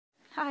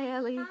Hi,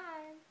 Ellie. Hi.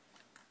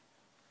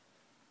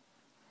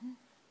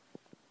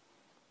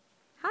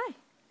 Hi.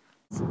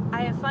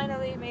 I have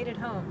finally made it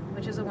home,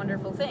 which is a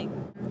wonderful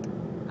thing.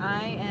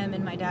 I am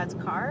in my dad's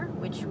car,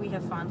 which we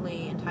have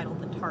fondly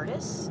entitled the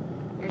TARDIS.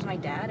 Here's my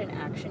dad in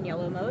action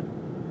yellow mode.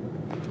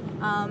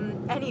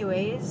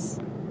 Anyways,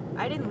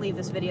 I didn't leave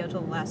this video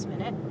till the last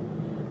minute.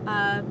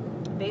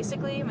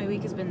 Basically, my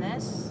week has been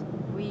this.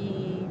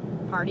 We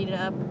partied it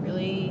up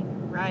really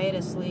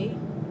riotously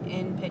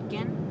in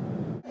Pitkin.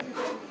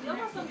 You know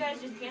how some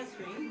guys just can't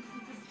scream?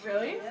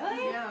 Really?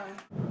 Yeah.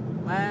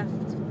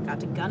 Left,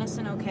 got to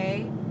Gunnison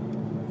okay.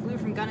 Flew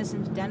from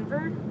Gunnison to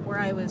Denver, where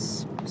I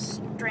was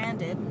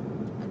stranded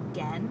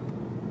again.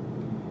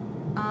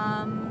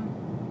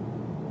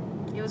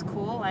 It was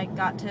cool. I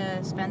got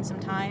to spend some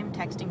time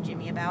texting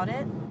Jimmy about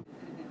it.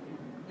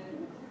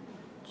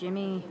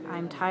 Jimmy,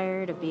 I'm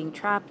tired of being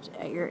trapped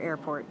at your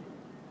airport.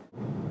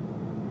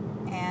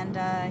 And,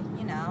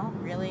 you know,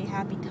 really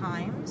happy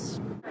times.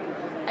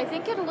 I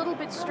think it a little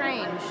bit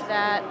strange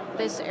that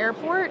this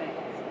airport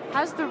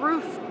has the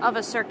roof of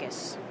a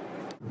circus.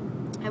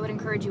 I would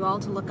encourage you all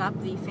to look up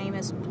the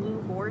famous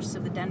Blue Horse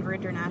of the Denver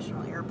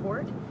International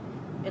Airport.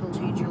 It'll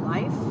change your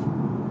life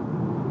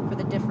for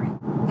the different.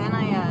 Then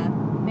I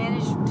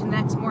managed the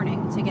next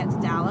morning to get to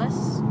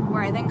Dallas,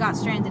 where I then got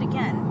stranded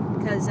again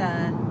because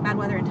bad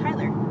weather in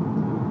Tyler.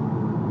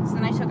 So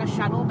then I took a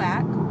shuttle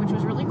back, which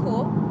was really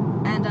cool,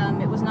 and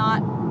it was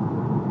not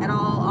at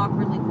all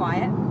awkwardly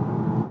quiet.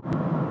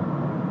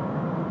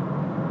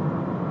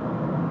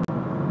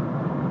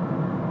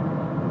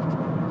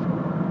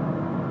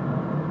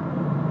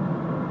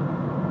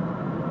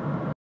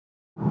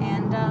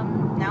 And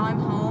now I'm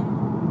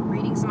home,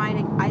 reading some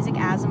Isaac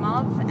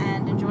Asimov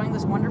and enjoying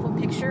this wonderful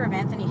picture of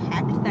Anthony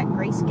Hecht that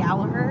Grace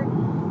Gallagher,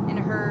 in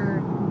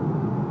her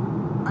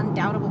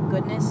undoubtable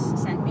goodness,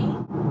 sent me.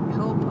 I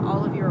hope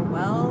all of you are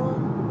well,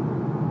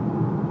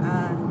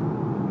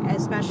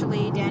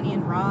 especially Danny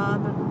and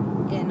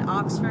Rob in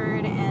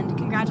Oxford, and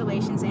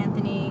congratulations,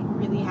 Anthony.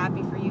 Really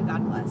happy for you.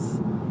 God bless.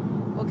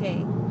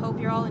 Okay, hope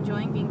you're all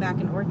enjoying being back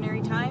in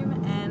ordinary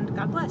time, and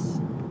God bless.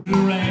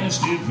 You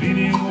asked if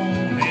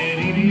anyone had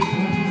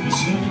anything to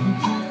say.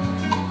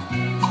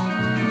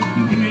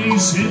 When they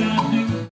said I